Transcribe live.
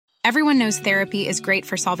Everyone knows therapy is great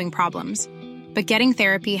for solving problems, but getting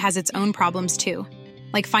therapy has its own problems too,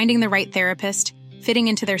 like finding the right therapist, fitting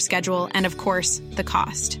into their schedule, and of course, the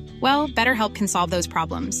cost. Well, BetterHelp can solve those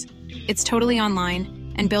problems. It's totally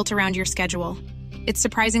online and built around your schedule. It's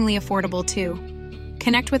surprisingly affordable too.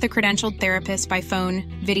 Connect with a credentialed therapist by phone,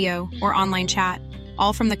 video, or online chat,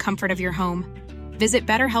 all from the comfort of your home. Visit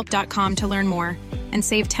BetterHelp.com to learn more and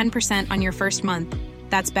save 10% on your first month.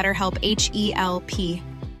 That's BetterHelp, H-E-L-P.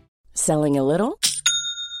 Selling a little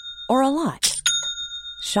or a lot?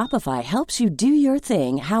 Shopify helps you do your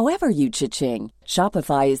thing however you cha-ching.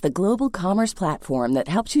 Shopify is the global commerce platform that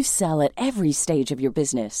helps you sell at every stage of your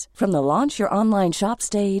business. From the launch your online shop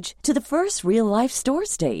stage to the first real-life store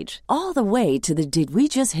stage, all the way to the did we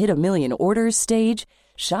just hit a million orders stage.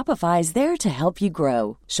 Shopify is there to help you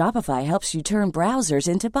grow. Shopify helps you turn browsers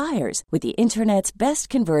into buyers with the internet's best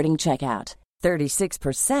converting checkout.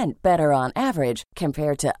 36% better on average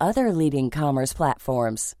compared to other leading commerce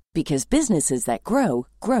platforms. Because businesses that grow,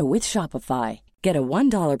 grow with Shopify. Get a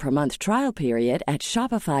 $1 per month trial period at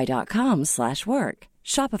shopify.com/work.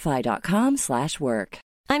 Shopify.com/work.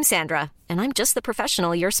 I'm Sandra, and I'm just the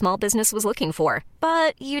professional your small business was looking for.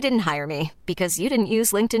 But you didn't hire me because you didn't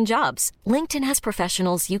use LinkedIn Jobs. LinkedIn has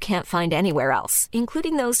professionals you can't find anywhere else,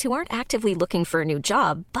 including those who aren't actively looking for a new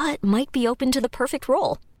job, but might be open to the perfect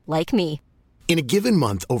role, like me. In a given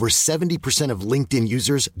month, over 70% of LinkedIn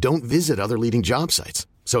users don't visit other leading job sites.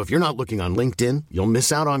 So if you're not looking on LinkedIn, you'll miss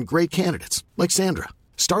out on great candidates like Sandra.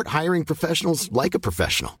 Start hiring professionals like a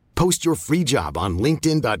professional. Post your free job on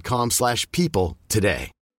linkedin.com/people today.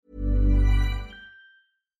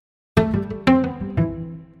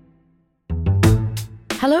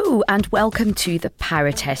 Hello and welcome to The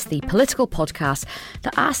Power Test, the political podcast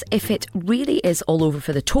that asks if it really is all over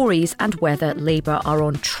for the Tories and whether Labour are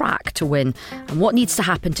on track to win and what needs to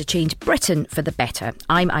happen to change Britain for the better.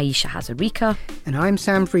 I'm Aisha Hazarika. And I'm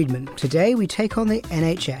Sam Friedman. Today we take on the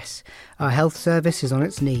NHS. Our health service is on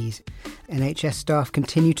its knees. NHS staff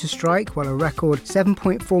continue to strike while a record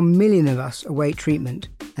 7.4 million of us await treatment.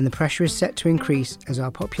 And the pressure is set to increase as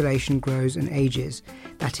our population grows and ages.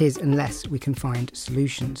 That is, unless we can find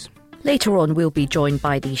solutions. Later on, we'll be joined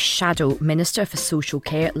by the Shadow Minister for Social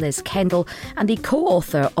Care, Liz Kendall, and the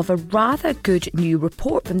co-author of a rather good new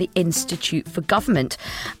report from the Institute for Government.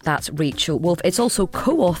 That's Rachel Wolfe. It's also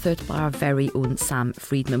co-authored by our very own Sam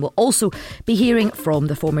Friedman. We'll also be hearing from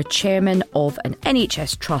the former chairman of an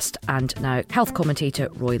NHS trust and now health commentator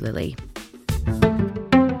Roy Lilly.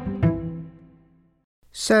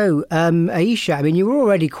 So, Aisha, I mean, you were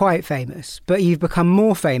already quite famous, but you've become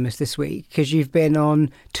more famous this week because you've been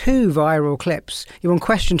on 2 viral clips. You were on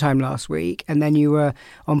Question Time last week, and then you were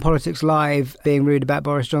on Politics Live being rude about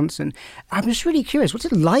Boris Johnson. I'm just really curious, what's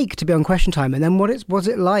it like to be on Question Time? And then what's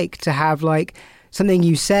it like to have, like, something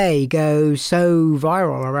you say go so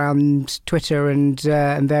viral around Twitter and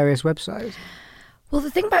various websites? Well,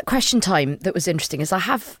 the thing about Question Time that was interesting is I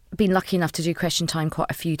have been lucky enough to do Question Time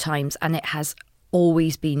quite a few times, and it has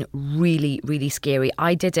always been really, really scary.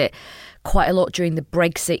 I did it quite a lot during the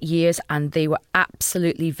Brexit years and they were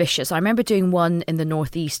absolutely vicious. I remember doing one in the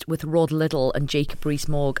Northeast with Rod Liddle and Jacob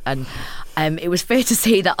Rees-Mogg, and it was fair to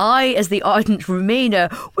say that I, as the ardent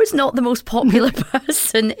Remainer, was not the most popular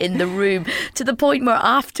person in the room, to the point where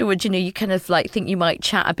afterwards, you know, you kind of like think you might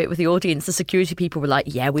chat a bit with the audience. The security people were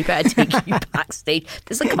like, yeah, we better take you backstage.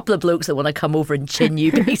 There's a couple of blokes that want to come over and chin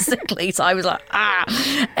you, basically. So I was like,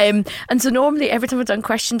 and so normally every time I've done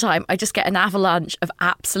Question Time, I just get an avalanche of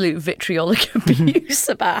absolute vitriolic abuse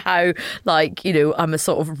about how, like, you know, I'm a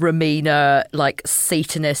sort of Remainer, like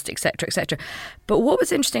Satanist, etc., etc. But what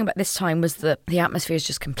was interesting about this time was that the atmosphere is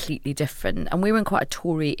just completely different. And we were in quite a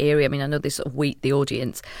Tory area. I mean, I know they sort of weight the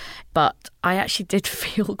audience, but I actually did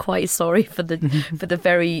feel quite sorry for the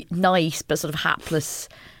very nice but sort of hapless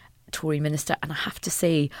Tory minister. And I have to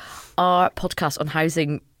say, our podcast on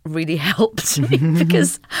housing really helped me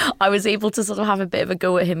because I was able to sort of have a bit of a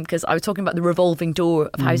go at him, because I was talking about the revolving door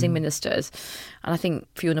of housing ministers, and I think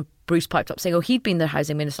Fiona Bruce piped up saying, oh, he'd been the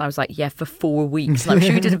housing minister. I was like, yeah, for 4 weeks, and I'm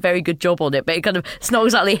sure he did a very good job on it, but it's not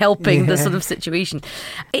exactly helping the sort of situation.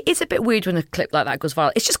 It is a bit weird when a clip like that goes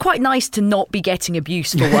viral. It's just quite nice to not be getting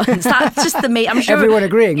abuse for once. That's just the main. I'm sure everyone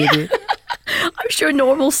agreeing with you. I'm sure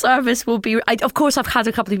normal service will be... of course, I've had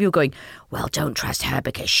a couple of people going, well, don't trust her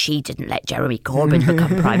because she didn't let Jeremy Corbyn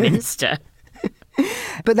become Prime Minister.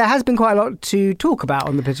 But there has been quite a lot to talk about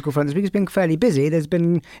on the political front. This week has been fairly busy. There's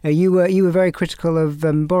been... you were very critical of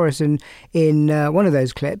Boris in one of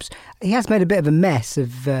those clips. He has made a bit of a mess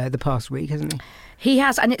of the past week, hasn't he? He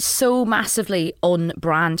has, and it's so massively on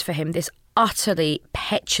brand for him, this utterly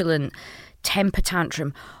petulant temper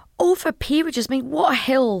tantrum over peerages, I mean, what a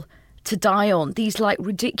hill to die on. These like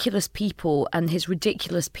ridiculous people and his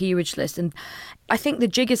ridiculous peerage list. And I think the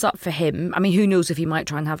jig is up for him. I mean, who knows if he might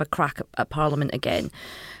try and have a crack at Parliament again.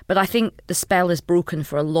 But I think the spell is broken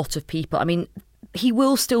for a lot of people. I mean, he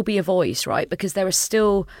will still be a voice, right? Because there are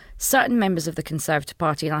still certain members of the Conservative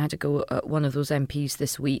Party, and I had to go at one of those MPs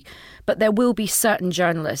this week, but there will be certain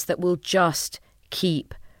journalists that will just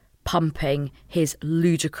keep pumping his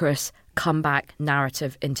ludicrous comeback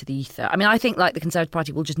narrative into the ether. I mean, I think like the Conservative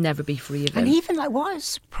Party will just never be free of him. And even like what has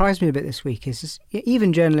surprised me a bit this week is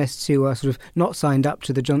even journalists who are sort of not signed up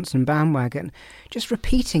to the Johnson bandwagon, just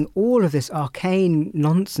repeating all of this arcane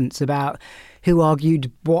nonsense about who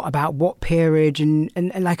argued what about what peerage and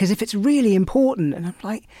like as if it's really important. And I'm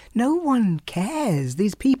like, no one cares.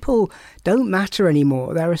 These people don't matter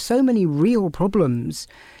anymore. There are so many real problems.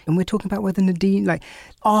 And we're talking about whether Nadine, like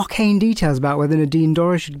arcane details about whether Nadine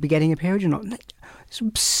Dorries should be getting a peerage or not. It's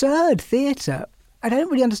absurd theatre. I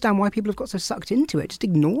don't really understand why people have got so sucked into it. Just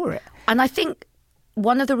ignore it. And I think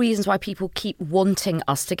one of the reasons why people keep wanting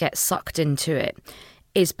us to get sucked into it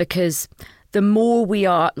is because the more we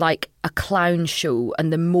are like a clown show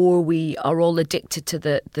and the more we are all addicted to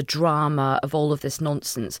the drama of all of this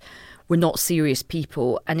nonsense, we're not serious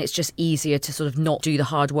people, and it's just easier to sort of not do the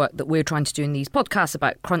hard work that we're trying to do in these podcasts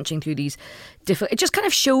about crunching through these difficult... It just kind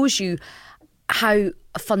of shows you how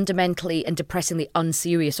fundamentally and depressingly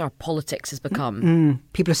unserious our politics has become.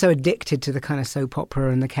 People are so addicted to the kind of soap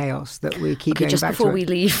opera and the chaos that we keep going back to it. Just before we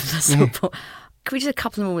leave the soap opera, can we just have a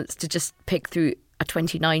couple of moments to just pick through a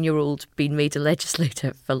 29-year-old being made a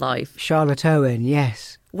legislator for life? Charlotte Owen,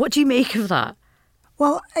 yes. What do you make of that?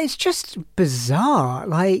 Well, it's just bizarre.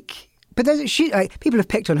 But people have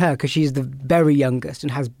picked on her because she's the very youngest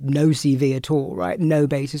and has no CV at all, right? No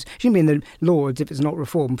basis. She shouldn't be in the Lords if it's not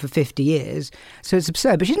reformed for 50 years. So it's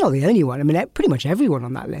absurd. But she's not the only one. I mean, pretty much everyone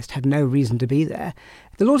on that list had no reason to be there.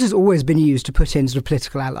 The Lords has always been used to put in sort of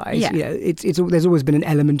political allies. Yeah. You know, there's always been an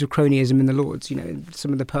element of cronyism in the Lords. You know,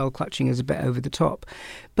 some of the pearl clutching is a bit over the top.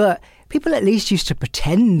 But people at least used to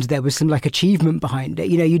pretend there was some like achievement behind it.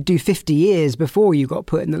 You know, you'd do 50 years before you got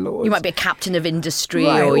put in the Lords. You might be a captain of industry,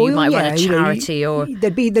 right, or you might run a charity, or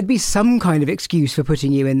there'd be some kind of excuse for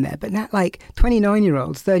putting you in there. But not like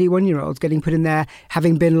 29-year-olds, 31-year-olds getting put in there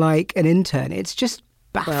having been like an intern. It's just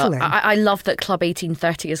baffling. Well, I love that Club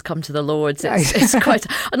 1830 has come to the Lords. It's quite,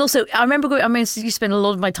 and also I remember going. I mean, you spend a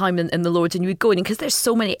lot of my time in the Lords, and you would go in because there's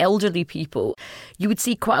so many elderly people. You would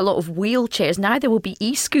see quite a lot of wheelchairs. Now there will be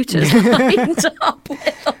e-scooters lined up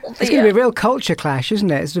with all the... It's going to be a real culture clash,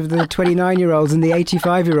 isn't it? Sort of the 29-year-olds and the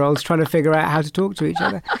 85-year-olds trying to figure out how to talk to each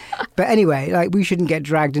other. But anyway, like we shouldn't get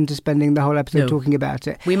dragged into spending the whole episode talking about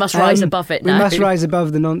it. We must rise above it now. We must rise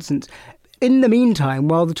above the nonsense. In the meantime,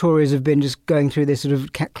 while the Tories have been just going through this sort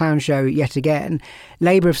of clown show yet again,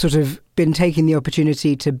 Labour have sort of been taking the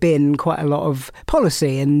opportunity to bin quite a lot of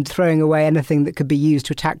policy and throwing away anything that could be used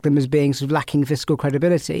to attack them as being sort of lacking fiscal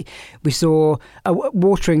credibility. We saw a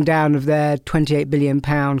watering down of their £28 billion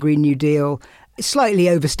Green New Deal. Slightly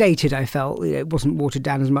overstated, I felt. It wasn't watered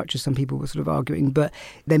down as much as some people were sort of arguing, but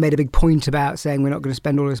they made a big point about saying we're not going to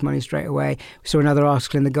spend all this money straight away. We saw another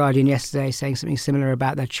article in The Guardian yesterday saying something similar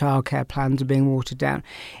about their childcare plans are being watered down.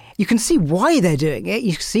 You can see why they're doing it.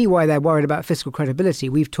 You can see why they're worried about fiscal credibility.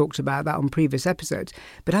 We've talked about that on previous episodes.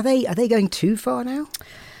 But are they going too far now?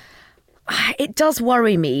 It does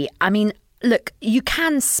worry me. I mean, look, you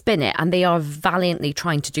can spin it, and they are valiantly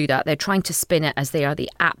trying to do that. They're trying to spin it as they are the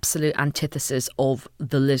absolute antithesis of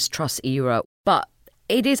the Liz Truss era. But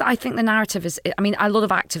it is, I think the narrative is, I mean, a lot of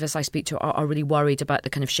activists I speak to are really worried about the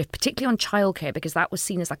kind of shift, particularly on childcare, because that was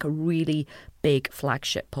seen as like a really big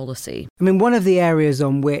flagship policy. I mean, one of the areas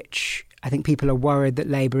on which I think people are worried that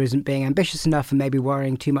Labour isn't being ambitious enough and maybe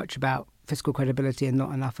worrying too much about fiscal credibility and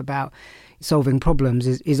not enough about solving problems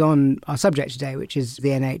is on our subject today, which is the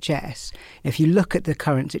NHS. If you look at the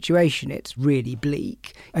current situation, it's really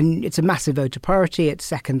bleak. And it's a massive voter priority. It's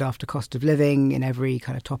second after cost of living in every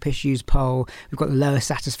kind of top issues poll. We've got the lowest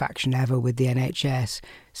satisfaction ever with the NHS.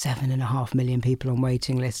 7.5 million people on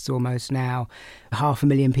waiting lists almost now.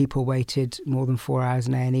 500,000 people waited more than 4 hours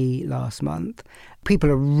in A&E last month. People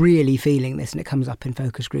are really feeling this, and it comes up in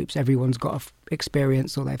focus groups. Everyone's got an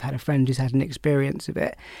experience, or they've had a friend who's had an experience of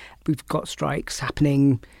it. We've got strikes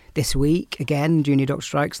happening this week, again, junior doc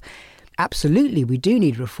strikes. absolutely, we do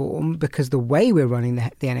need reform because the way we're running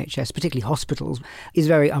the NHS, particularly hospitals, is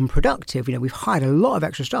very unproductive. We've hired a lot of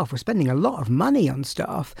extra staff. We're spending a lot of money on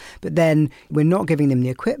staff, but then we're not giving them the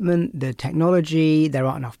equipment, the technology. There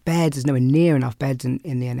aren't enough beds. There's nowhere near enough beds in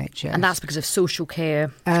the NHS. And that's because of social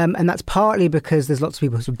care. And that's partly because there's lots of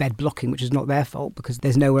people sort of bed blocking, which is not their fault because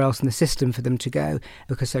there's nowhere else in the system for them to go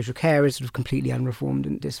because social care is sort of completely unreformed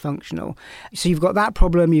and dysfunctional. So you've got that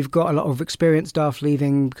problem. You've got a lot of experienced staff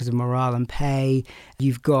leaving because of morale and pay.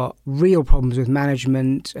 You've got real problems with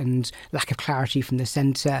management and lack of clarity from the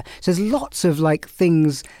centre. So there's lots of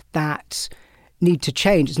things that need to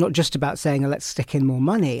change. It's not just about saying, let's stick in more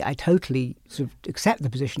money. I totally sort of accept the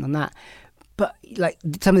position on that. But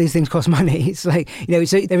some of these things cost money. It's so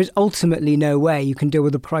there is ultimately no way you can deal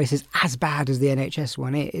with the prices as bad as the NHS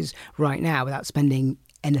one is right now without spending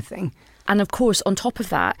anything. And of course, on top of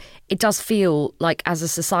that, it does feel like as a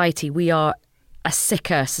society, we are a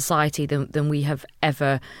sicker society than we have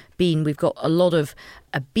ever been. We've got a lot of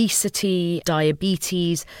obesity,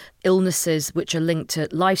 diabetes, illnesses which are linked to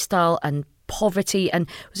lifestyle and poverty. And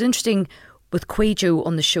it was interesting with Kwejo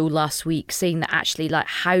on the show last week saying that actually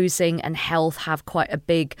housing and health have quite a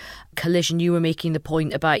big collision. You were making the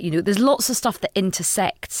point about, there's lots of stuff that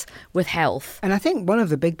intersects with health. And I think one of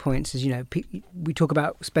the big points is, we talk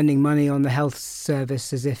about spending money on the health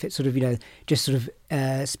service as if it's sort of, just sort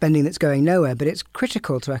of spending that's going nowhere, but it's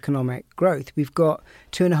critical to economic growth. We've got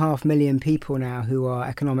 2.5 million people now who are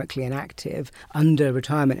economically inactive under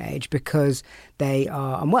retirement age because they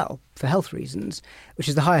are unwell for health reasons, which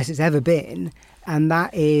is the highest it's ever been. And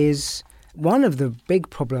that is one of the big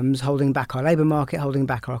problems holding back our labour market, holding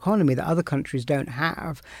back our economy that other countries don't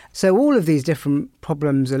have. So all of these different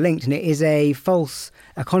problems are linked, and it is a false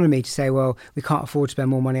economy to say, well, we can't afford to spend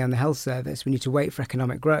more money on the health service. We need to wait for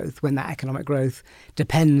economic growth when that economic growth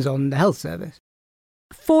depends on the health service.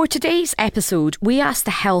 For today's episode, we asked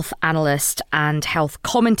the health analyst and health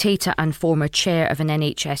commentator and former chair of an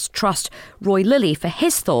NHS trust, Roy Lilly, for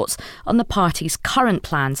his thoughts on the party's current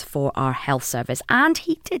plans for our health service, and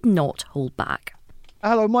he did not hold back.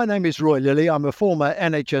 Hello, my name is Roy Lilly. I'm a former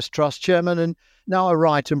NHS trust chairman and now I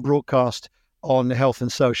write and broadcast on health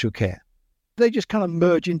and social care. They just kind of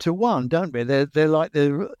merge into one, don't they? They're like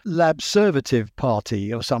the Labservative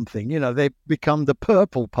party or something. They become the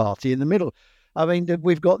purple party in the middle. I mean,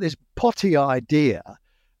 we've got this potty idea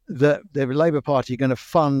that the Labour Party are going to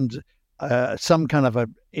fund some kind of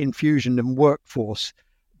an infusion in workforce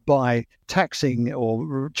by taxing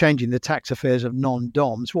or changing the tax affairs of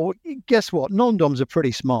non-DOMs. Well, guess what? Non-DOMs are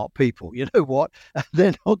pretty smart people. You know what?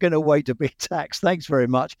 They're not going to wait to be taxed. Thanks very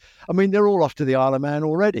much. I mean, they're all off to the Isle of Man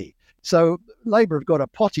already. So Labour have got a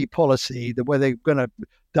potty policy where they're going to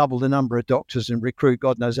double the number of doctors and recruit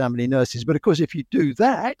God knows how many nurses. But of course, if you do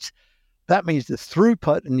that, that means the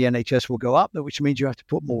throughput in the NHS will go up, which means you have to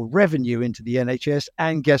put more revenue into the NHS.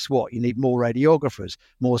 And guess what? You need more radiographers,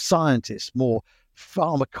 more scientists, more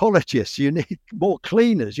pharmacologists. You need more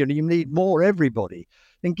cleaners. You need more everybody.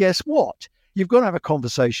 And guess what? You've got to have a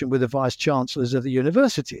conversation with the vice chancellors of the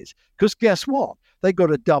universities, because guess what? They've got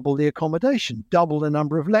to double the accommodation, double the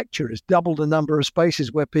number of lecturers, double the number of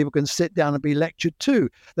spaces where people can sit down and be lectured to.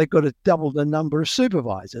 They've got to double the number of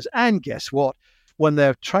supervisors. And guess what? When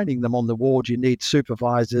they're training them on the ward, you need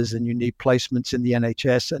supervisors and you need placements in the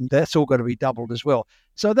NHS, and that's all got to be doubled as well.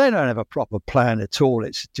 So they don't have a proper plan at all.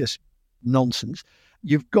 It's just nonsense.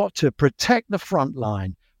 You've got to protect the front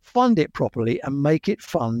line, fund it properly, and make it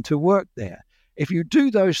fun to work there. If you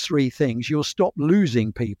do those three things, you'll stop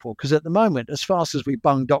losing people, because at the moment, as fast as we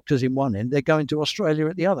bung doctors in one end, they're going to Australia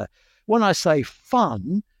at the other. When I say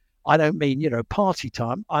fun, I don't mean, party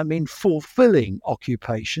time. I mean fulfilling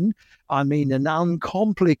occupation. I mean an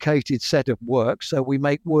uncomplicated set of work, so we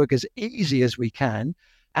make work as easy as we can,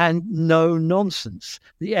 and no nonsense.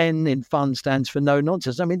 The N in fun stands for no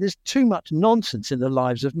nonsense. I mean, there's too much nonsense in the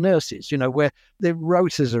lives of nurses, where their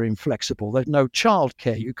rotas are inflexible. There's no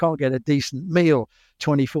childcare. You can't get a decent meal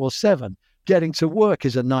 24/7. Getting to work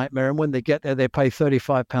is a nightmare, and when they get there, they pay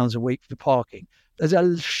 £35 a week for parking. There's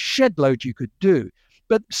a shed load you could do.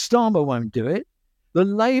 But Starmer won't do it. The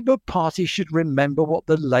Labour Party should remember what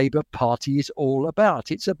the Labour Party is all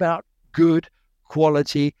about. It's about good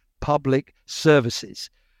quality public services.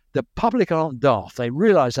 The public aren't daft. They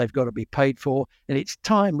realise they've got to be paid for, and it's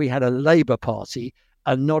time we had a Labour Party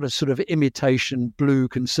and not a sort of imitation blue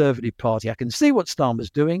Conservative Party. I can see what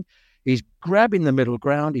Starmer's doing. He's grabbing the middle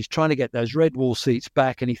ground. He's trying to get those red wall seats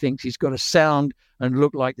back, and he thinks he's got to sound and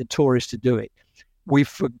look like the Tories to do it. We've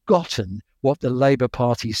forgotten what the Labour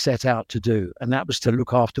Party set out to do, and that was to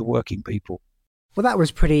look after working people. Well, that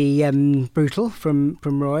was pretty brutal from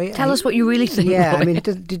Roy. Tell us what you really think. Yeah, Roy. I mean, it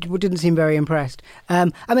didn't seem very impressed. I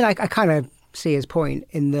mean, I kind of see his point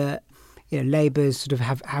in that, Labour's sort of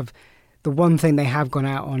have the one thing they have gone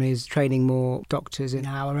out on is training more doctors in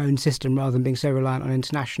our own system rather than being so reliant on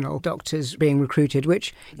international doctors being recruited,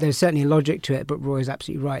 which there's certainly a logic to it, but Roy is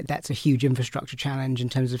absolutely right. That's a huge infrastructure challenge in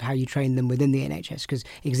terms of how you train them within the NHS, because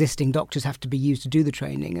existing doctors have to be used to do the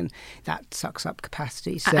training, and that sucks up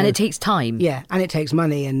capacity. So, and it takes time. Yeah, and it takes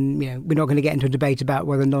money, and we're not going to get into a debate about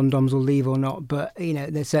whether non-doms will leave or not, but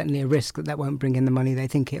there's certainly a risk that won't bring in the money they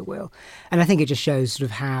think it will. And I think it just shows sort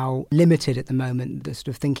of how limited at the moment the sort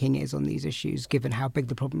of thinking is on these issues, given how big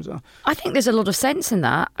the problems are. I think there's a lot of sense in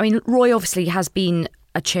that. I mean, Roy obviously has been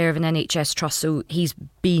a chair of an NHS trust, so he's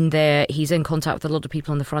been there, he's in contact with a lot of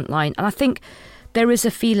people on the front line, and I think there is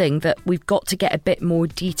a feeling that we've got to get a bit more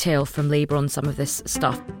detail from Labour on some of this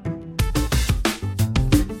stuff.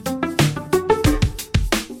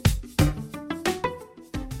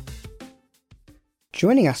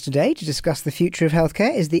 Joining us today to discuss the future of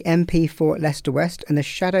healthcare is the MP for Leicester West and the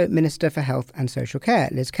Shadow Minister for Health and Social Care,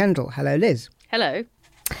 Liz Kendall. Hello, Liz. Hello.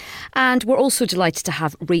 And we're also delighted to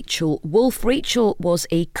have Rachel Wolfe. Rachel was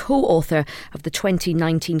a co-author of the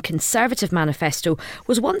 2019 Conservative Manifesto,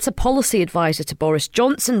 was once a policy advisor to Boris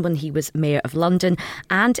Johnson when he was Mayor of London,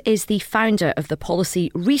 and is the founder of the policy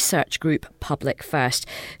research group Public First.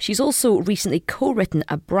 She's also recently co-written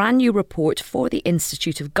a brand new report for the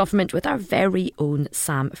Institute of Government with our very own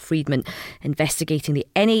Sam Friedman, investigating the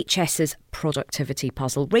NHS's productivity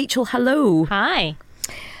puzzle. Rachel, hello. Hi.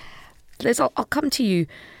 Liz, I'll come to you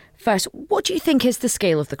first. What do you think is the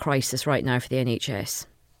scale of the crisis right now for the NHS?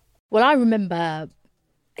 Well, I remember,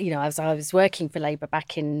 as I was working for Labour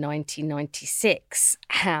back in 1996,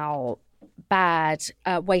 how bad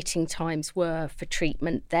waiting times were for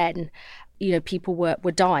treatment then. People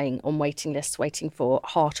were dying on waiting lists, waiting for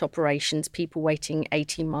heart operations, people waiting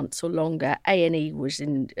 18 months or longer. A&E was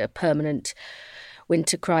in a permanent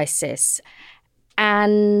winter crisis.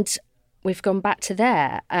 And we've gone back to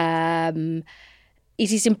there.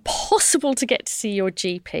 It is impossible to get to see your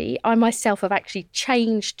GP. I myself have actually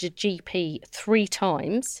changed a GP 3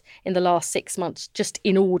 times in the last 6 months just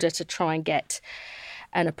in order to try and get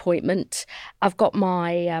an appointment. I've got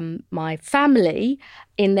my family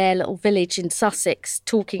in their little village in Sussex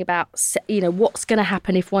talking about, what's going to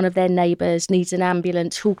happen if one of their neighbours needs an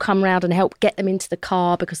ambulance, who'll come round and help get them into the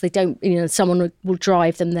car because they don't, someone will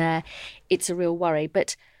drive them there. It's a real worry.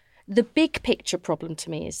 But the big picture problem to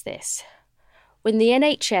me is this. When the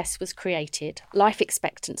NHS was created, life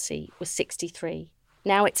expectancy was 63.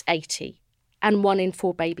 Now it's 80. And 1 in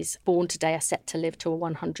 4 babies born today are set to live to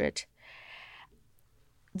 100.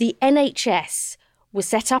 The NHS was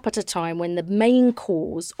set up at a time when the main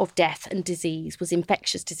cause of death and disease was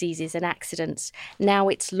infectious diseases and accidents. Now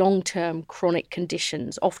it's long-term chronic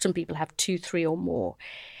conditions. Often people have 2, 3 or more.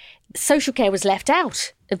 Social care was left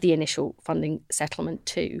out of the initial funding settlement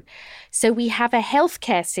too. So we have a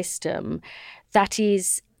healthcare system that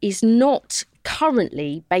is not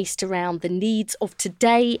currently based around the needs of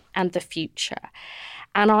today and the future.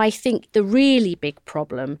 And I think the really big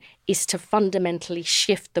problem is to fundamentally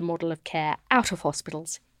shift the model of care out of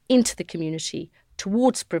hospitals into the community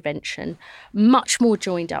towards prevention, much more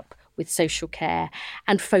joined up with social care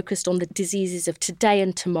and focused on the diseases of today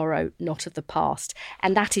and tomorrow, not of the past.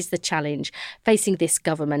 And that is the challenge facing this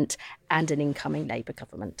government and an incoming Labour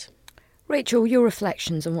government. Rachel, your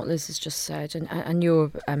reflections on what Liz has just said and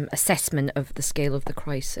your assessment of the scale of the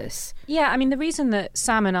crisis. Yeah, I mean, the reason that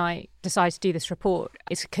Sam and I decided to do this report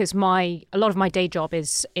is because a lot of my day job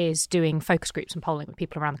is doing focus groups and polling with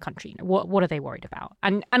people around the country. What are they worried about?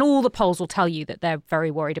 And all the polls will tell you that they're very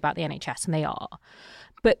worried about the NHS, and they are.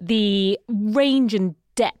 But the range and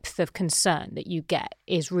depth of concern that you get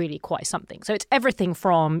is really quite something. So it's everything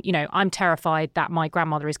from, I'm terrified that my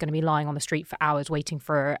grandmother is going to be lying on the street for hours waiting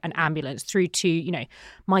for an ambulance, through to,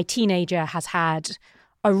 my teenager has had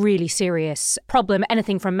a really serious problem,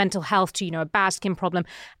 anything from mental health to, a bad skin problem.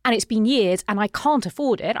 And it's been years and I can't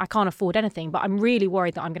afford it. I can't afford anything, but I'm really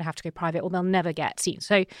worried that I'm going to have to go private or they'll never get seen.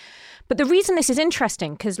 So, but the reason this is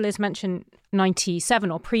interesting, because Liz mentioned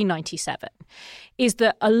 97 or pre-97, is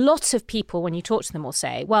that a lot of people, when you talk to them, will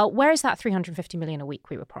say, well, where is that 350 million a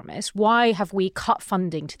week we were promised? Why have we cut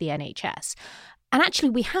funding to the NHS? And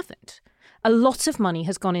actually, we haven't. A lot of money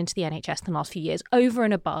has gone into the NHS in the last few years, over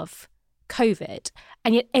and above COVID,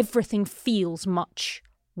 and yet everything feels much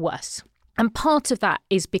worse. And part of that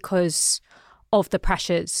is because of the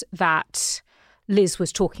pressures that Liz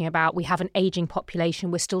was talking about. We have an ageing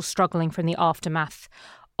population. We're still struggling from the aftermath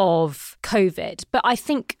of COVID. But I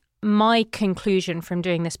think my conclusion from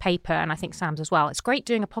doing this paper, and I think Sam's as well, it's great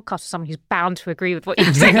doing a podcast with someone who's bound to agree with what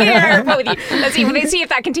you're saying. Let's see if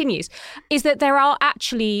that continues, is that there are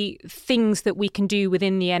actually things that we can do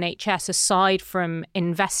within the NHS aside from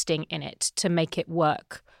investing in it to make it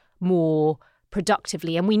work more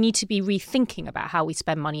productively. And we need to be rethinking about how we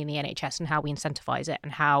spend money in the NHS and how we incentivise it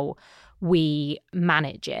and how we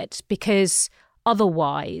manage it, because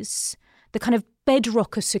otherwise the kind of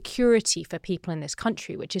bedrock of security for people in this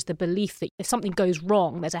country, which is the belief that if something goes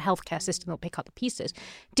wrong, there's a healthcare system that'll pick up the pieces,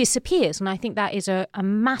 disappears. And I think that is a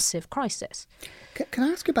massive crisis. Can I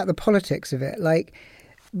ask you about the politics of it? Like,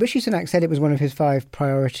 Rishi Sunak said it was one of his 5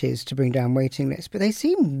 priorities to bring down waiting lists, but they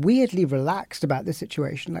seem weirdly relaxed about the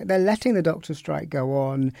situation. Like, they're letting the doctor strike go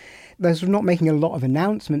on. They're sort of not making a lot of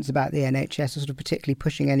announcements about the NHS or sort of particularly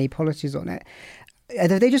pushing any policies on it.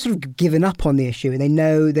 Have they just sort of given up on the issue and they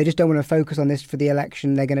know they just don't want to focus on this for the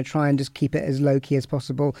election? They're going to try and just keep it as low-key as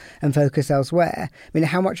possible and focus elsewhere? I mean,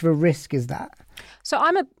 how much of a risk is that? So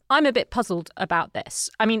I'm a bit puzzled about this.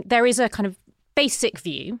 I mean, there is a kind of basic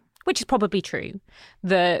view, which is probably true,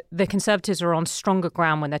 that the Conservatives are on stronger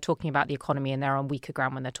ground when they're talking about the economy and they're on weaker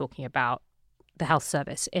ground when they're talking about the health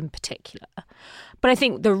service in particular. But I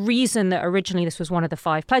think the reason that originally this was one of the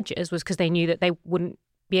 5 pledges was because they knew that they wouldn't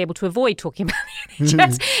be able to avoid talking about the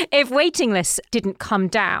NHS if waiting lists didn't come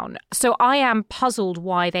down. So I am puzzled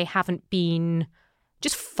why they haven't been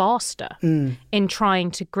just faster in trying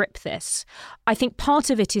to grip this. I think part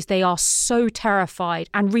of it is they are so terrified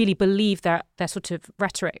and really believe their sort of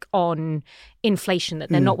rhetoric on inflation that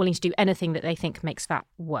they're not willing to do anything that they think makes that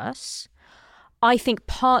worse. I think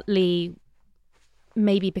partly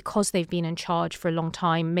maybe because they've been in charge for a long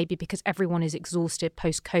time, maybe because everyone is exhausted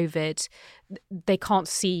post-COVID, they can't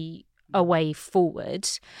see a way forward.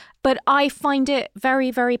 But I find it very,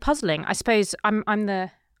 very puzzling. I suppose I'm the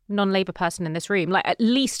non-Labour person in this room. Like, at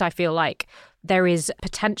least I feel like there is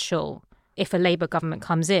potential, if a Labour government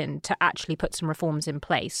comes in, to actually put some reforms in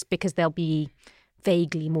place because they'll be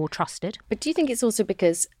vaguely more trusted. But do you think it's also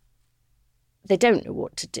because they don't know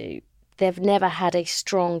what to do? They've never had a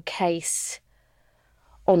strong case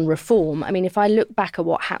on reform. I mean, if I look back at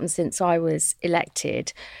what happened since I was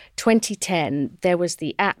elected, 2010, there was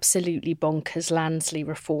the absolutely bonkers Lansley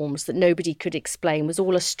reforms that nobody could explain, was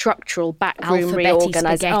all a structural backroom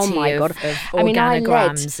reorganisation. Oh my God. I mean, I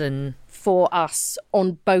led for us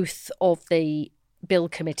on both of the bill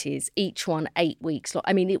committees, each one 8 weeks.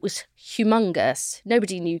 I mean, it was humongous.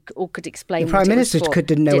 Nobody knew or could explain the Prime Minister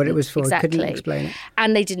didn't know what it was for. Exactly. Couldn't explain it.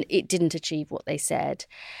 And it didn't achieve what they said.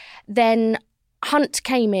 Then Hunt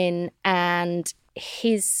came in and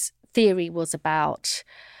his theory was about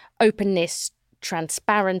openness,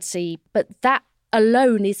 transparency, but that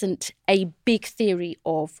alone isn't a big theory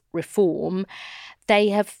of reform. They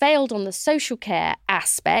have failed on the social care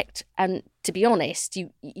aspect, and to be honest,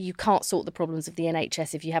 you can't sort the problems of the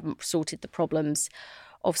NHS if you haven't sorted the problems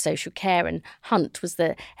of social care. And Hunt was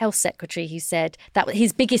the health secretary who said that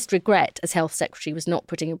his biggest regret as health secretary was not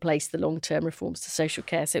putting in place the long-term reforms to social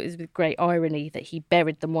care. So it was with great irony that he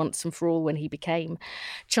buried them once and for all when he became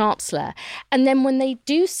chancellor. And then when they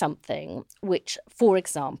do something, which, for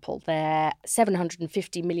example, their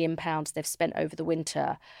 £750 million they've spent over the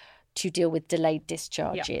winter to deal with delayed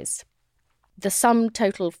discharges, the sum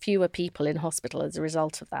total fewer people in hospital as a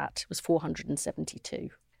result of that was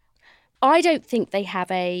 472. I don't think they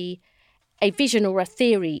have a vision or a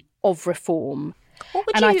theory of reform.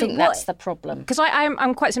 I think that's the problem. Because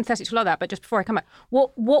I'm quite sympathetic to a lot of that, but just before I come back,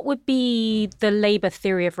 what would be the Labour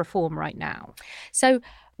theory of reform right now? So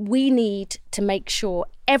we need to make sure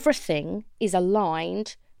everything is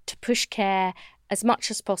aligned to push care as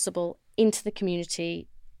much as possible into the community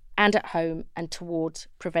and at home and towards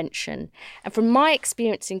prevention. And from my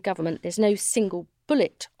experience in government, there's no single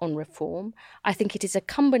bullet on reform. I think it is a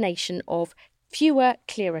combination of fewer,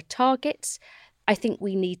 clearer targets. I think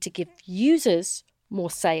we need to give users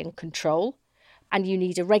more say and control. And you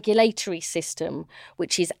need a regulatory system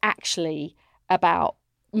which is actually about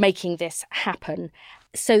making this happen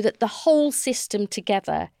so that the whole system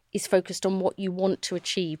together is focused on what you want to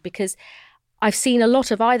achieve. Because I've seen a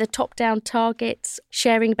lot of either top-down targets,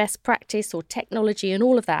 sharing best practice or technology and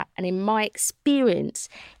all of that. And in my experience,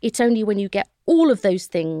 it's only when you get all of those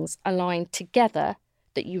things aligned together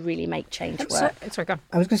that you really make change work. Sorry, go on.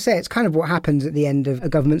 I was going to say, it's kind of what happens at the end of a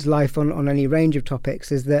government's life on any range of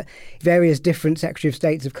topics, is that various different Secretary of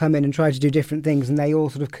States have come in and tried to do different things, and they all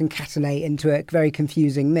sort of concatenate into a very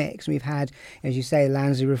confusing mix. We've had, as you say,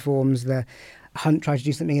 Lansley reforms, the Hunt tried to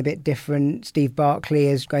do something a bit different. Steve Barclay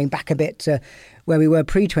is going back a bit to where we were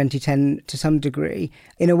pre-2010 to some degree.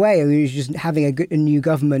 In a way, just having a new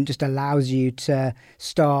government just allows you to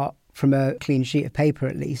start from a clean sheet of paper,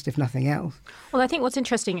 at least, if nothing else. Well, I think what's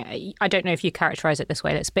interesting, I don't know if you characterise it this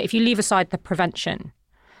way, Liz, but if you leave aside the prevention,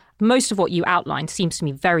 most of what you outlined seems to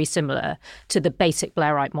me very similar to the basic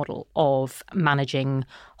Blairite model of managing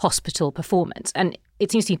hospital performance. And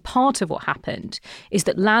it seems to me part of what happened is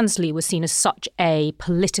that Lansley was seen as such a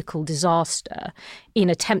political disaster in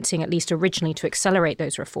attempting, at least originally, to accelerate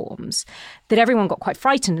those reforms, that everyone got quite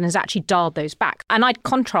frightened and has actually dialed those back. And I'd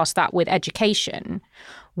contrast that with education,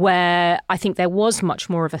 where I think there was much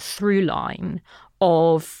more of a through line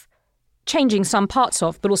of changing some parts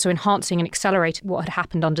of, but also enhancing and accelerating what had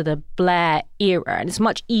happened under the Blair era. And it's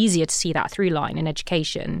much easier to see that through line in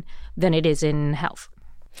education than it is in health.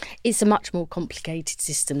 It's a much more complicated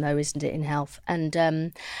system, though, isn't it, in health? And,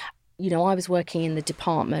 I was working in the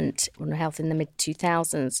department on health in the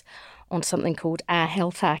mid-2000s on something called Our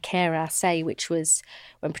Health, Our Care, Our Say, which was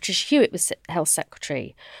when Patricia Hewitt was Health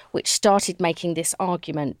Secretary, which started making this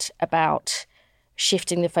argument about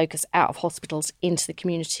shifting the focus out of hospitals into the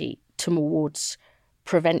community towards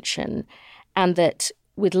prevention, and that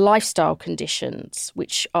with lifestyle conditions,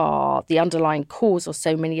 which are the underlying cause of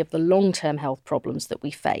so many of the long-term health problems that we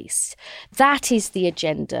face, that is the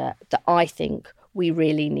agenda that I think we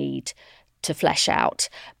really need to flesh out,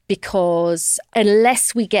 because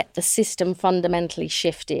unless we get the system fundamentally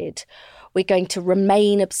shifted, we're going to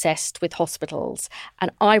remain obsessed with hospitals, and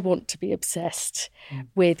I want to be obsessed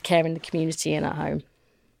with care in the community and at home.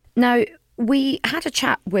 Now, we had a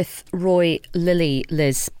chat with Roy Lilly,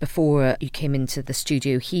 Liz, before you came into the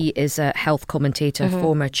studio. He is a health commentator,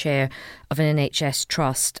 former chair of an NHS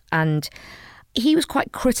trust, and he was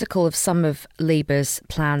quite critical of some of Labour's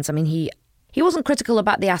plans. I mean, he wasn't critical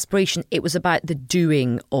about the aspiration, it was about the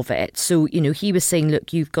doing of it. So, he was saying,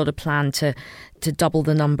 look, you've got a plan to double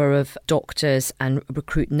the number of doctors and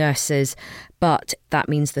recruit nurses, but that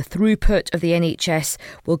means the throughput of the NHS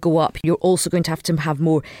will go up. You're also going to have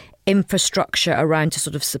more infrastructure around to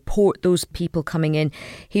sort of support those people coming in.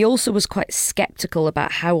 He also was quite sceptical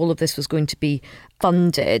about how all of this was going to be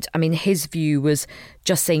funded. I mean, his view was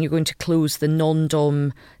just saying you're going to close the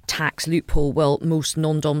non-dom tax loophole. Well, most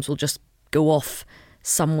non-doms will just go off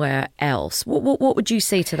somewhere else. What would you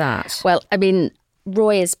say to that? Well, I mean,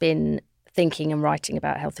 Roy has been thinking and writing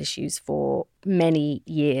about health issues for many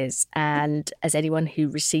years, and as anyone who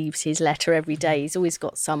receives his letter every day, he's always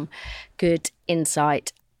got some good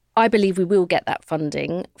insight. I believe we will get that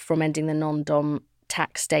funding from ending the non-dom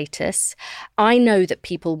tax status. I know that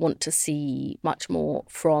people want to see much more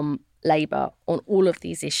from Labour on all of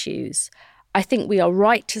these issues. I think we are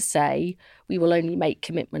right to say we will only make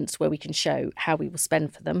commitments where we can show how we will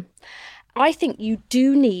spend for them. I think you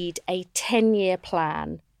do need a 10-year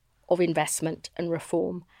plan of investment and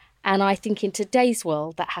reform. And I think in today's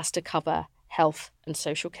world, that has to cover health and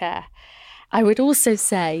social care. I would also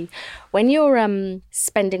say when you're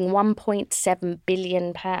spending £1.7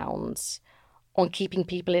 billion on keeping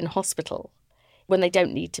people in hospital when they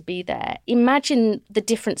don't need to be there, imagine the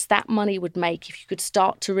difference that money would make if you could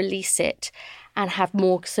start to release it and have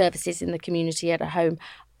more services in the community at a home.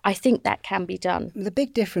 I think that can be done. The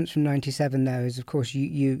big difference from 97, though, is, of course,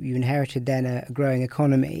 you inherited then a growing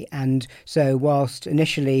economy. And so whilst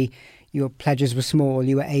initially your pledges were small,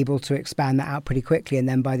 you were able to expand that out pretty quickly. And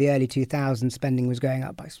then by the early 2000s, spending was going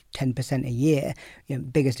up by 10% a year,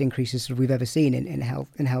 biggest increases we've ever seen in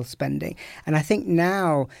health spending. And I think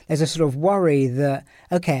now there's a sort of worry that,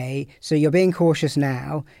 OK, so you're being cautious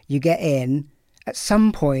now, you get in, at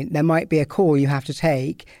some point there might be a call you have to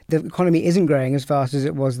take. The economy isn't growing as fast as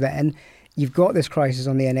it was then. You've got this crisis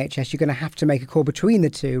on the NHS. You're going to have to make a call between the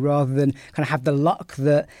two rather than kind of have the luck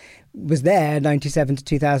that was there 97 to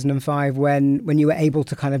 2005 when you were able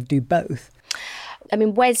to kind of do both. I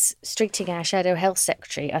mean, Wes Streeting, our Shadow Health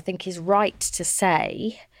Secretary, I think is right to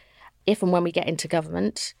say, if and when we get into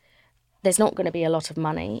government, there's not going to be a lot of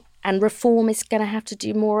money and reform is going to have to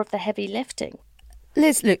do more of the heavy lifting.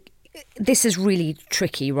 Liz, look, this is really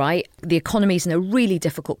tricky, right? The economy is in a really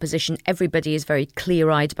difficult position. Everybody is very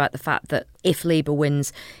clear-eyed about the fact that if Labour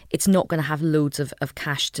wins, it's not going to have loads of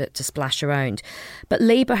cash to splash around. But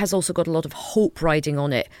Labour has also got a lot of hope riding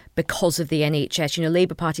on it because of the NHS.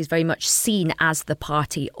 Labour Party is very much seen as the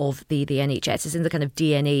party of the NHS. It's in the kind of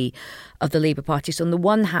DNA of the Labour Party. So on the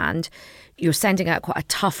one hand, you're sending out quite a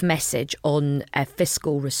tough message on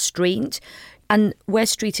fiscal restraint. And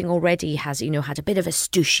West Streeting already has, had a bit of a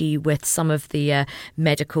stooshy with some of the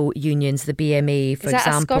medical unions, the BME, for example. Is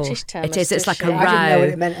that a Scottish term? It is. It's like a row. I didn't know what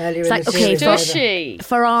it meant earlier. It's in like, the okay, series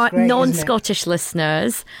for our great, non-Scottish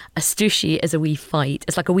listeners, a stooshy is a wee fight.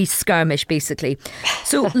 It's like a wee skirmish, basically.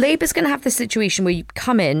 So Labour's going to have this situation where you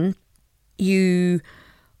come in, you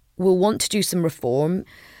will want to do some reform.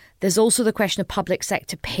 There's also the question of public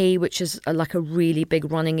sector pay, which is like a really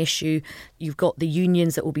big running issue. You've got the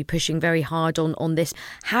unions that will be pushing very hard on this.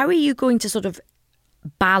 How are you going to sort of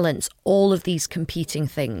balance all of these competing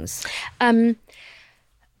things? I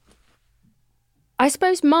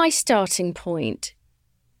suppose my starting point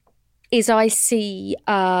is I see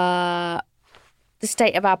the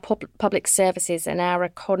state of our public services and our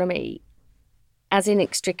economy as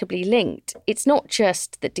inextricably linked. It's not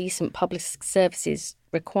just that decent public services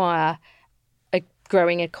require a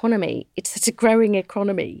growing economy. It's that a growing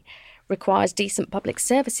economy requires decent public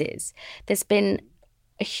services. There's been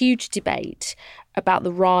a huge debate about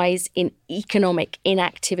the rise in economic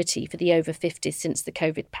inactivity for the over 50s since the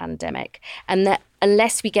COVID pandemic, and that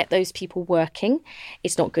unless we get those people working,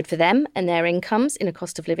 it's not good for them and their incomes in a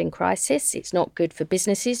cost of living crisis. It's not good for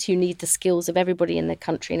businesses who need the skills of everybody in the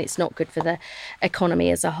country, and it's not good for the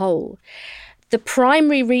economy as a whole. The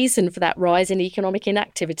primary reason for that rise in economic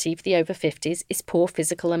inactivity for the over 50s is poor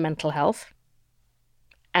physical and mental health,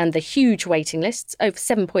 and the huge waiting lists, over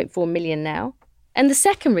 7.4 million now. And the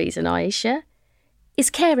second reason, Aisha, is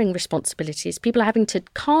caring responsibilities. People are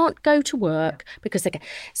can't go to work because they can.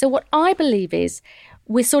 So what I believe is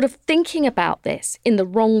we're sort of thinking about this in the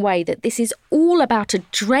wrong way, that this is all about a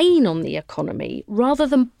drain on the economy rather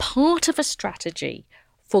than part of a strategy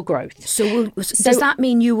for growth. So does that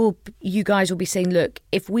mean you guys will be saying, look,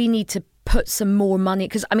 if we need to put some more money,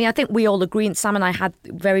 because I think we all agree, and Sam and I had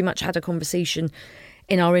very much had a conversation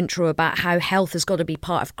in our intro about how health has got to be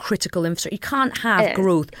part of critical infrastructure. You can't have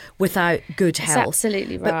growth without good health. That's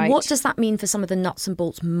absolutely right. But what does that mean for some of the nuts and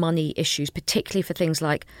bolts money issues, particularly for things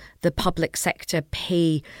like the public sector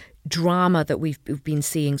pay drama that we've been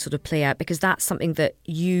seeing sort of play out? Because that's something that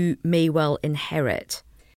you may well inherit.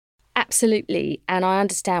 Absolutely. And I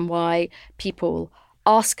understand why people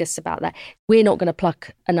ask us about that. We're not going to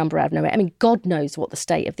pluck a number out of nowhere. I mean, God knows what the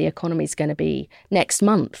state of the economy is going to be next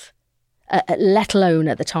month, let alone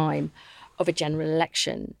at the time of a general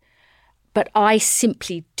election. But I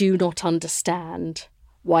simply do not understand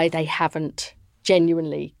why they haven't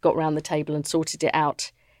genuinely got round the table and sorted it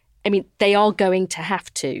out. I mean, they are going to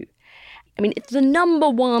have to. I mean, the number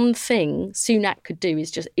one thing Sunak could do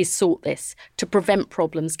is sort this to prevent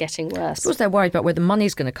problems getting worse. I suppose they're worried about where the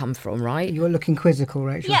money's going to come from, right? You're looking quizzical,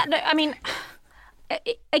 Rachel. Yeah, no, I mean,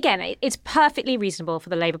 again, it's perfectly reasonable for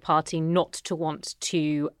the Labour Party not to want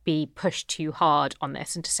to be pushed too hard on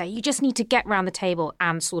this and to say, you just need to get round the table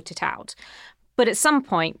and sort it out. But at some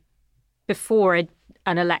point before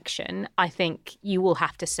an election, I think you will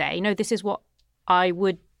have to say, no, this is what I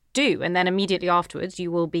would do. And then immediately afterwards,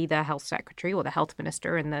 you will be the health secretary or the health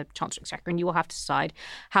minister and the chancellor exchequer, and you will have to decide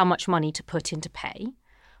how much money to put into pay,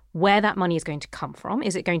 where that money is going to come from.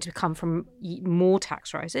 Is it going to come from more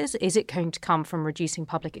tax rises? Is it going to come from reducing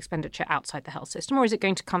public expenditure outside the health system? Or is it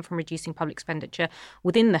going to come from reducing public expenditure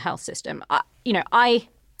within the health system?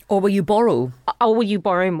 Or will you borrow? Or will you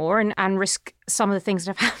borrow more and risk some of the things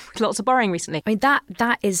that have happened with lots of borrowing recently? I mean,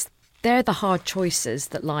 they're the hard choices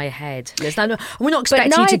that lie ahead, Liz. Now, we're not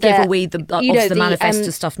expecting you to give away the manifesto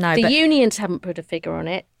stuff now. The unions haven't put a figure on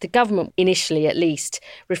it. The government, initially at least,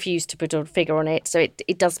 refused to put a figure on it. So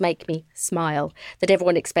it does make me smile that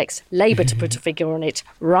everyone expects Labour to put a figure on it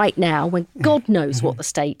right now when God knows what the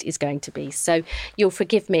state is going to be. So you'll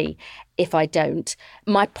forgive me if I don't.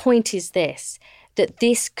 My point is this, that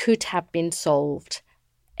this could have been solved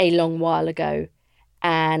a long while ago.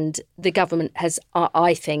 And the government has,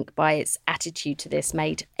 I think, by its attitude to this,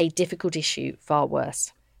 made a difficult issue far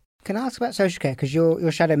worse. Can I ask about social care? Because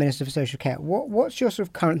you're Shadow Minister for Social Care. What's your sort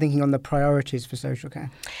of current thinking on the priorities for social care?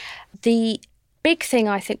 The big thing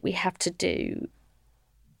I think we have to do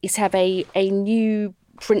is have a new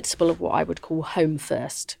principle of what I would call home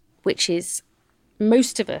first, which is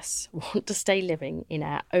most of us want to stay living in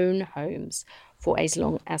our own homes for as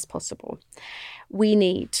long as possible. We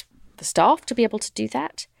need the staff to be able to do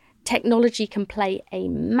that. Technology can play a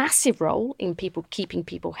massive role in keeping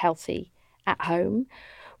people healthy at home.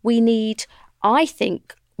 We need, I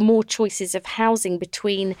think, more choices of housing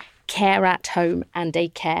between care at home and a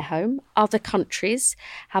care home. Other countries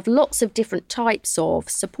have lots of different types of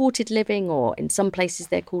supported living, or in some places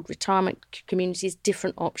they're called retirement communities,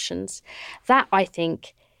 different options. That, I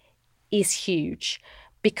think, is huge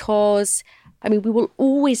because, we will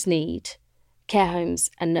always need care homes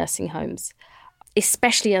and nursing homes.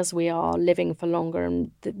 especially as we are living for longer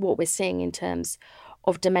and what we're seeing in terms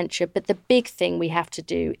of dementia. But the big thing we have to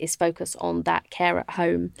do is focus on that care at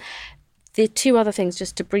home. The two other things,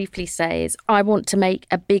 just to briefly say, is I want to make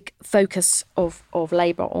a big focus of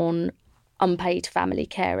Labour on unpaid family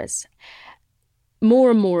carers. More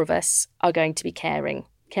and more of us are going to be caring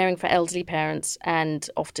for elderly parents and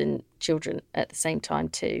often children at the same time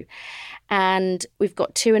too. And we've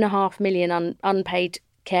got 2.5 million unpaid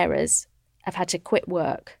carers have had to quit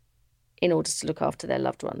work in order to look after their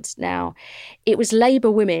loved ones. Now, it was Labour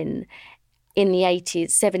women in the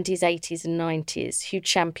 70s, 80s and 90s who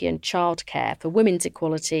championed childcare for women's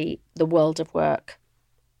equality, the world of work.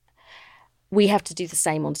 We have to do the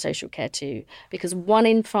same on social care too, because 1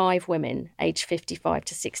 in 5 women aged 55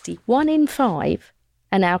 to 60, 1 in 5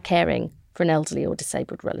 are now caring for an elderly or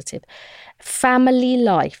disabled relative. Family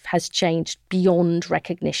life has changed beyond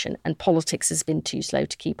recognition, and politics has been too slow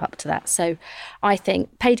to keep up to that. So I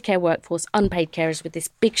think paid care workforce, unpaid carers, with this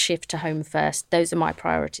big shift to home first, those are my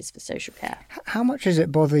priorities for social care. How much does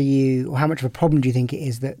it bother you, or how much of a problem do you think it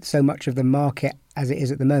is that so much of the market as it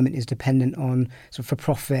is at the moment is dependent on sort of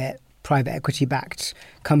for-profit, private equity-backed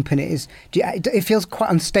companies? It feels quite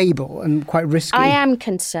unstable and quite risky. I am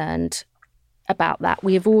concerned about that.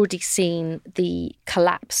 We have already seen the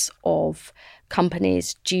collapse of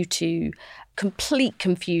companies due to complete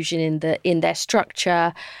confusion in their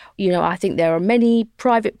structure. I think there are many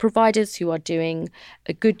private providers who are doing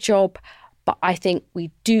a good job, but I think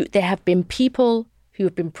there have been people who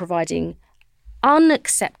have been providing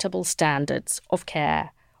unacceptable standards of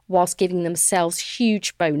care whilst giving themselves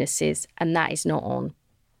huge bonuses, and that is not on.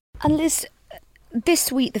 And Liz,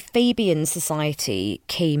 this week, the Fabian Society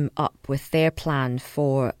came up with their plan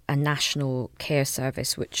for a national care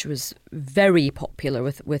service, which was very popular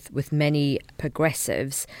with many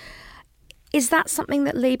progressives. Is that something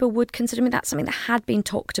that Labour would consider? I mean, that's something that had been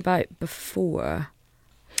talked about before.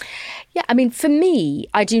 Yeah, I mean, for me,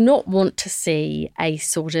 I do not want to see a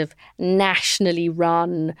sort of nationally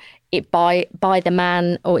run it by the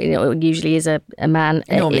man, or it usually is a man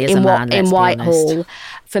in Whitehall.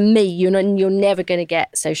 For me, you're never going to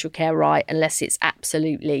get social care right unless it's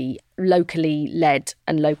absolutely locally led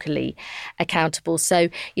and locally accountable. So,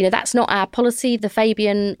 that's not our policy. The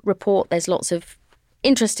Fabian report, there's lots of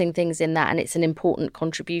interesting things in that, and it's an important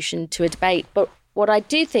contribution to a debate. But what I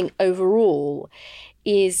do think overall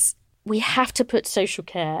is we have to put social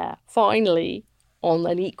care finally on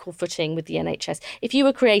an equal footing with the NHS. If you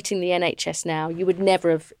were creating the NHS now, it would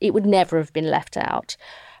never have been left out.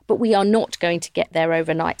 But we are not going to get there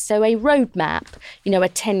overnight. So a roadmap, a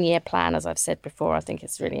 10-year plan, as I've said before, I think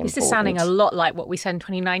is really important. This is sounding a lot like what we said in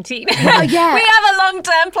 2019. Oh, yeah. We have a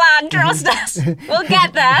long-term plan, trust us. We'll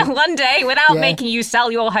get there one day without making you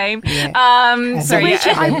sell your home. Yeah.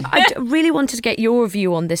 I really wanted to get your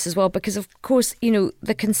view on this as well, because, of course,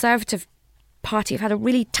 the Conservative Party have had a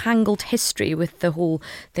really tangled history with the whole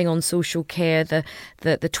thing on social care, the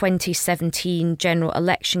 2017 general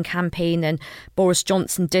election campaign, and Boris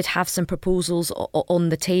Johnson did have some proposals on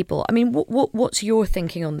the table. I mean, what's your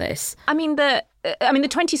thinking on this? I mean, the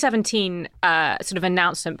 2017 sort of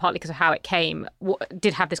announcement, partly because of how it came,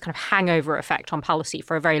 did have this kind of hangover effect on policy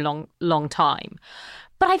for a very long time.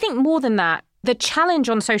 But I think more than that, the challenge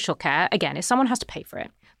on social care, again, is someone has to pay for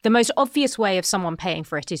it. The most obvious way of someone paying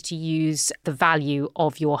for it is to use the value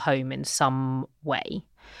of your home in some way.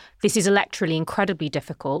 This is electorally incredibly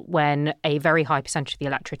difficult when a very high percentage of the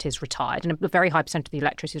electorate is retired, and a very high percentage of the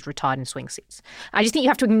electorate is retired in swing seats. I just think you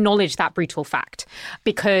have to acknowledge that brutal fact,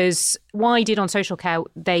 because why did on social care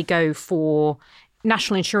they go for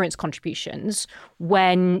national insurance contributions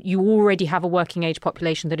when you already have a working age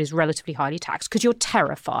population that is relatively highly taxed? Because you're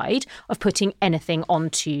terrified of putting anything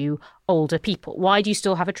onto older people. Why do you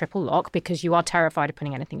still have a triple lock? Because you are terrified of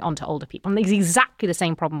putting anything onto older people. And it's exactly the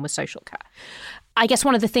same problem with social care. I guess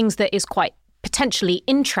one of the things that is quite potentially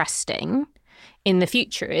interesting in the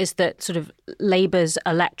future is that sort of Labour's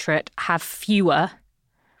electorate have fewer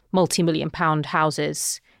multi-million-pound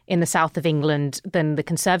houses in the south of England than the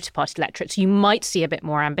Conservative Party electorate. So you might see a bit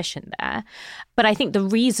more ambition there. But I think the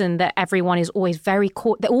reason that everyone is always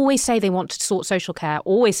they always say they want to sort social care,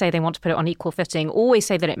 always say they want to put it on equal footing, always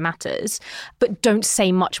say that it matters, but don't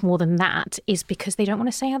say much more than that, is because they don't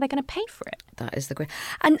want to say how they're going to pay for it. That is the question.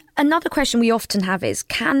 And another question we often have is,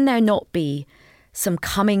 can there not be some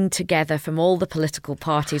coming together from all the political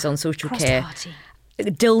parties on social care? Cross-party.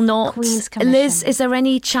 Still not. Liz, is there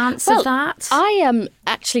any chance of that? I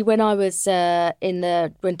actually, when I was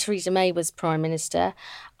when Theresa May was Prime Minister,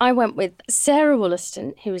 I went with Sarah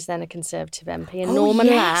Wollaston, who was then a Conservative MP, and Norman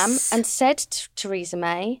Lamb, and said to Theresa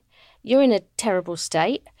May, you're in a terrible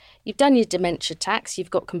state. You've done your dementia tax. You've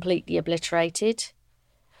got completely obliterated.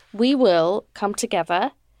 We will come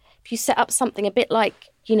together. If you set up something a bit like,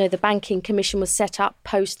 the Banking Commission was set up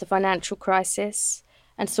post the financial crisis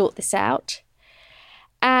and sort this out.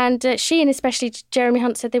 And she and especially Jeremy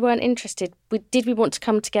Hunt said they weren't interested. Did we want to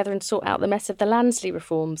come together and sort out the mess of the Lansley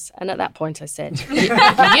reforms? And at that point I said,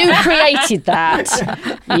 you created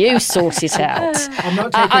that. You sort it out.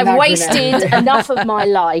 I've wasted enough of my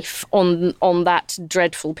life on that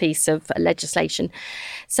dreadful piece of legislation.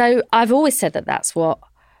 So I've always said that that's what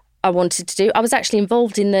I wanted to do. I was actually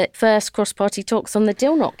involved in the first cross-party talks on the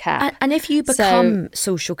Dilnot cap. And if you become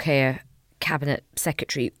social care Cabinet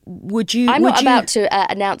Secretary, would you... I'm not about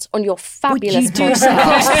to announce on your fabulous... Would you do some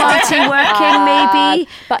cross-party working, maybe?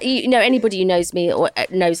 But, anybody who knows me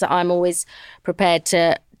knows that I'm always prepared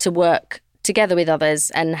to work together with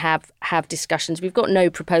others and have discussions. We've got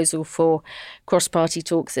no proposal for cross-party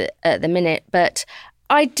talks at the minute, but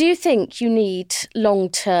I do think you need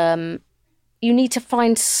long-term... You need to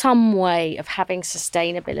find some way of having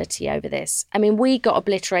sustainability over this. I mean, we got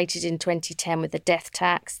obliterated in 2010 with the death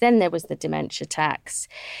tax. Then there was the dementia tax.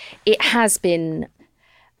 It has been...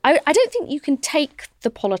 I don't think you can take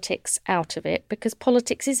the politics out of it, because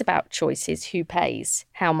politics is about choices, who pays,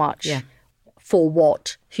 how much, for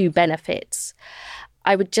what, who benefits.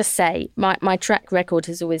 I would just say my track record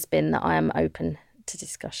has always been that I am open to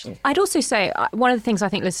discussion. I'd also say one of the things I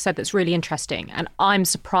think Liz said that's really interesting, and I'm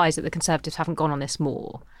surprised that the Conservatives haven't gone on this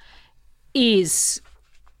more, is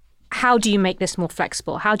how do you make this more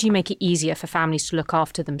flexible? How do you make it easier for families to look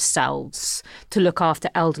after themselves, to look after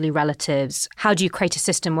elderly relatives? How do you create a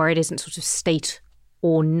system where it isn't sort of state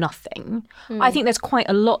or nothing? I think there's quite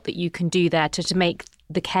a lot that you can do there to make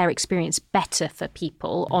the care experience better for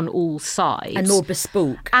people on all sides. And more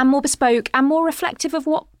bespoke. And more reflective of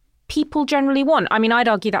what people generally want. I mean, I'd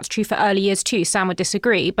argue that's true for early years too. Sam would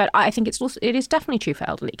disagree, but I think it is definitely true for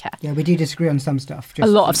elderly care. Yeah, we do disagree on some stuff. A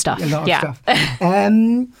lot of stuff.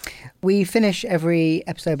 We finish every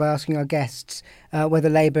episode by asking our guests whether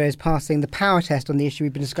Labour is passing the power test on the issue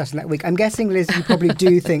we've been discussing that week. I'm guessing, Liz, you probably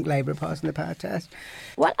do think Labour are passing the power test.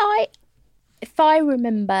 Well, if I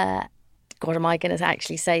remember, God, am I going to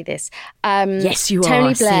actually say this? Yes, you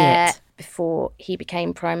Tony are. Blair, before he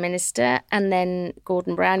became Prime Minister, and then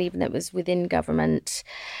Gordon Brown, even though it was within government.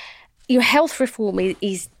 Your health reform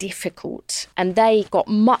is difficult, and they got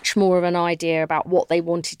much more of an idea about what they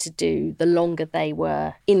wanted to do the longer they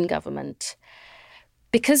were in government.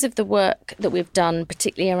 Because of the work that we've done,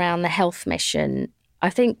 particularly around the health mission,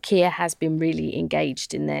 I think Keir has been really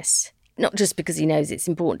engaged in this. Not just because he knows it's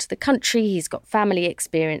important to the country, he's got family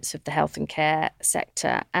experience of the health and care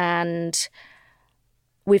sector, and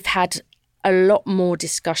we've had a lot more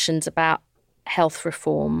discussions about health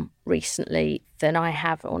reform recently than I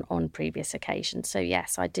have on previous occasions. So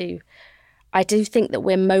yes, I do think that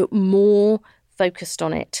we're more focused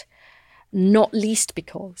on it, not least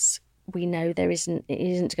because we know it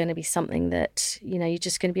isn't going to be something that you're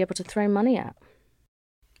just going to be able to throw money at.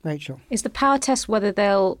 Rachel, is the power test whether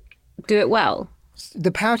they'll do it well?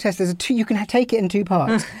 The power test, you can take it in two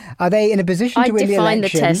parts. Are they in a position to win the election? I define the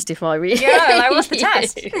test if I read. Yeah, what's the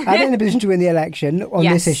test? Are they in a position to win the election on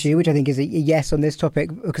this issue, which I think is a yes on this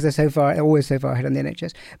topic, because they're always so far ahead on the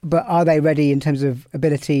NHS. But are they ready in terms of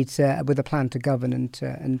ability with a plan to govern and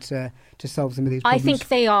to solve some of these problems? I think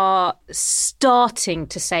they are starting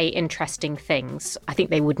to say interesting things. I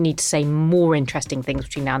think they would need to say more interesting things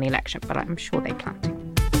between now and the election, but I'm sure they plan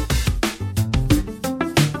to.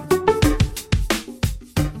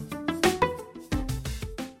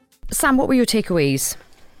 Sam, what were your takeaways?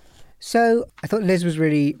 So I thought Liz was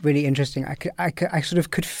really, really interesting. I sort of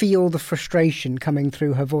could feel the frustration coming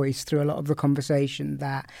through her voice through a lot of the conversation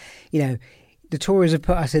that, the Tories have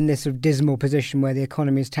put us in this sort of dismal position where the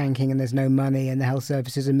economy is tanking and there's no money and the health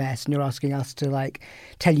service is a mess. And you're asking us to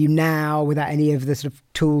tell you now without any of the sort of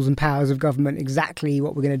tools and powers of government exactly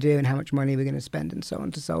what we're going to do and how much money we're going to spend and so on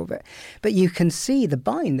to solve it. But you can see the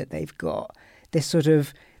bind that they've got, this sort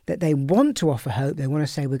of that they want to offer hope. They want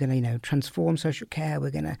to say we're going to, transform social care. We're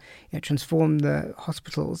going to, transform the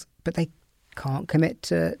hospitals, but they can't commit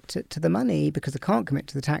to the money because they can't commit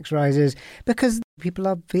to the tax rises because people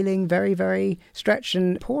are feeling very, very stretched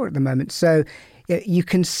and poor at the moment. So you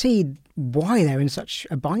can see why they're in such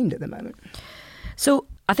a bind at the moment. So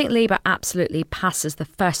I think Labour absolutely passes the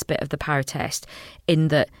first bit of the power test in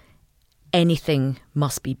that anything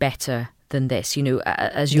must be better than this.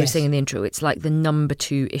 As you were saying in the intro, it's like the number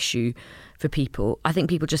 2 issue for people. I think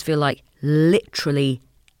people just feel like literally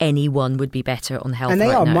anyone would be better on health. And they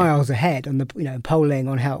right are now. miles ahead on the polling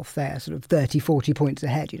on health. They're sort of 30, 40 points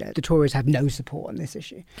ahead. The Tories have no support on this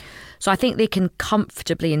issue. So I think they can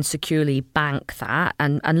comfortably and securely bank that.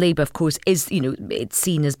 And Labour, of course, is, it's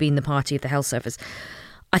seen as being the party of the health service.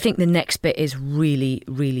 I think the next bit is really,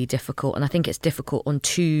 really difficult. And I think it's difficult on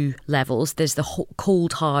two levels. There's the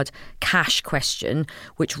cold, hard cash question,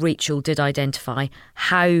 which Rachel did identify.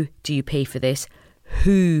 How do you pay for this?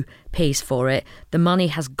 Who pays for it? The money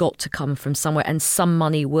has got to come from somewhere, and some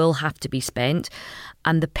money will have to be spent.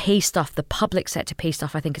 And the pay stuff, the public sector pay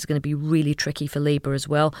stuff, I think is going to be really tricky for Labour as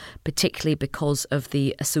well, particularly because of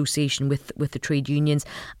the association with the trade unions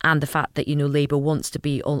and the fact that, Labour wants to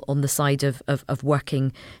be on the side of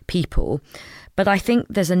working people. But I think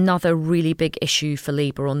there's another really big issue for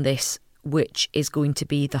Labour on this, which is going to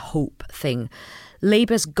be the hope thing.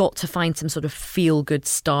 Labour's got to find some sort of feel-good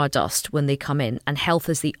stardust when they come in, and health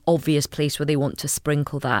is the obvious place where they want to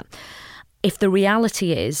sprinkle that. If the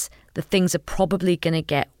reality is that things are probably going to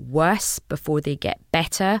get worse before they get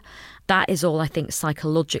better, that is all, I think,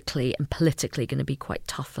 psychologically and politically going to be quite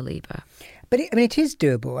tough for Labour. But it is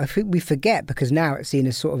doable. I think we forget, because now it's seen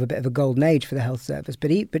as sort of a bit of a golden age for the health service.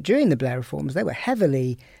 But during the Blair reforms, they were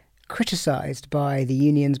heavily criticised by the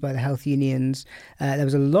unions, by the health unions. There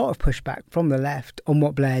was a lot of pushback from the left on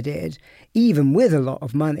what Blair did, even with a lot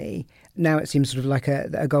of money. Now it seems sort of like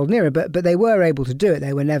a golden era, but they were able to do it.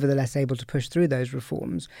 They were nevertheless able to push through those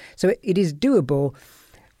reforms. So it is doable,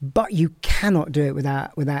 but you cannot do it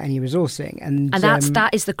without any resourcing. And that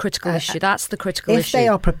is the critical issue. That's the critical issue. If they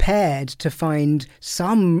are prepared to find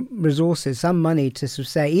some resources, some money to sort of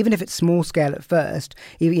say, even if it's small scale at first,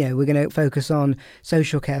 we're going to focus on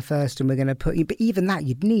social care first, and we're going to but even that,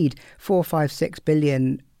 you'd need 4, 5, 6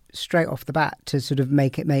 billion straight off the bat to sort of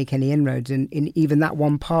make any inroads in even that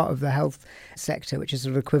one part of the health sector, which is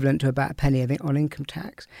sort of equivalent to about a penny, I think, on income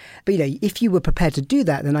tax. But, if you were prepared to do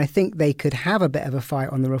that, then I think they could have a bit of a fight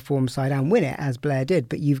on the reform side and win it, as Blair did.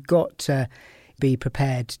 But you've got to be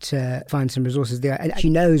prepared to find some resources there. And she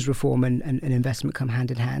knows reform and investment come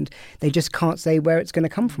hand in hand. They just can't say where it's going to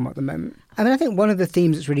come from at the moment. I mean, I think one of the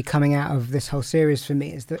themes that's really coming out of this whole series for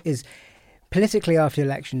me is politically, after the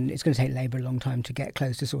election, it's going to take Labour a long time to get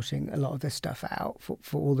close to sorting a lot of this stuff out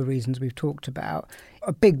for all the reasons we've talked about.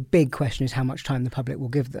 A big question is how much time the public will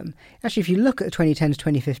give them. Actually, if you look at the 2010 to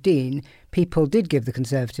 2015, people did give the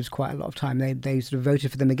Conservatives quite a lot of time. They sort of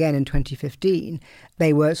voted for them again in 2015.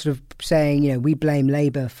 They were sort of saying, we blame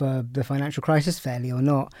Labour for the financial crisis, fairly or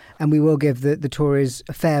not, and we will give the Tories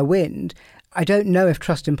a fair wind. I don't know if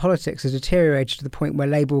trust in politics has deteriorated to the point where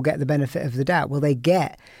Labour will get the benefit of the doubt. Will they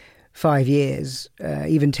get 5 years,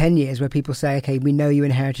 even 10 years, where people say, OK, we know you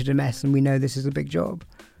inherited a mess and we know this is a big job?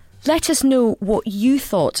 Let us know what you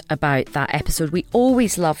thought about that episode. We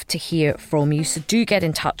always love to hear from you, so do get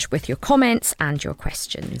in touch with your comments and your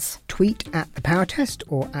questions. Tweet at The Power Test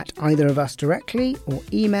or at either of us directly, or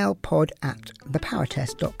email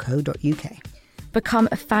pod@thepowertest.co.uk. Become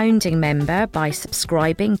a founding member by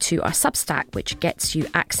subscribing to our Substack, which gets you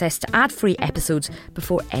access to ad-free episodes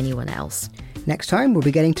before anyone else. Next time, we'll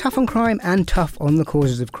be getting tough on crime and tough on the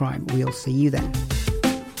causes of crime. We'll see you then.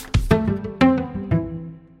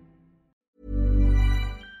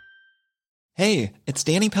 Hey, it's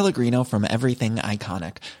Danny Pellegrino from Everything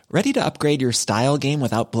Iconic. Ready to upgrade your style game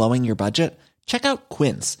without blowing your budget? Check out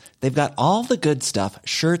Quince. They've got all the good stuff,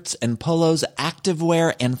 shirts and polos,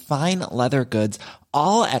 activewear, and fine leather goods,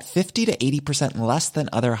 all at 50 to 80% less than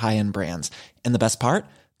other high-end brands. And the best part?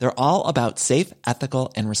 They're all about safe,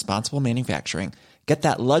 ethical, and responsible manufacturing. Get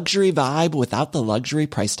that luxury vibe without the luxury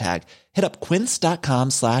price tag. Hit up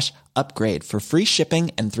quince.com/upgrade for free shipping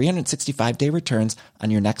and 365-day returns on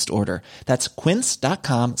your next order. That's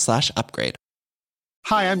quince.com/upgrade.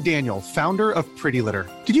 Hi, I'm Daniel, founder of Pretty Litter.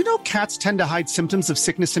 Did you know cats tend to hide symptoms of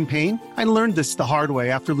sickness and pain? I learned this the hard way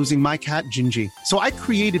after losing my cat, Gingy. So I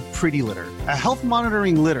created Pretty Litter, a health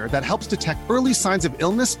monitoring litter that helps detect early signs of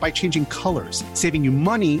illness by changing colors, saving you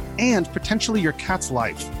money and potentially your cat's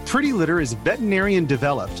life. Pretty Litter is veterinarian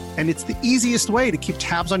developed, and it's the easiest way to keep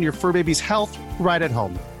tabs on your fur baby's health right at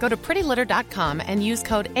home. Go to prettylitter.com and use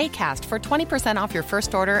code ACAST for 20% off your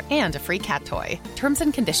first order and a free cat toy. Terms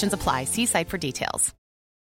and conditions apply. See site for details.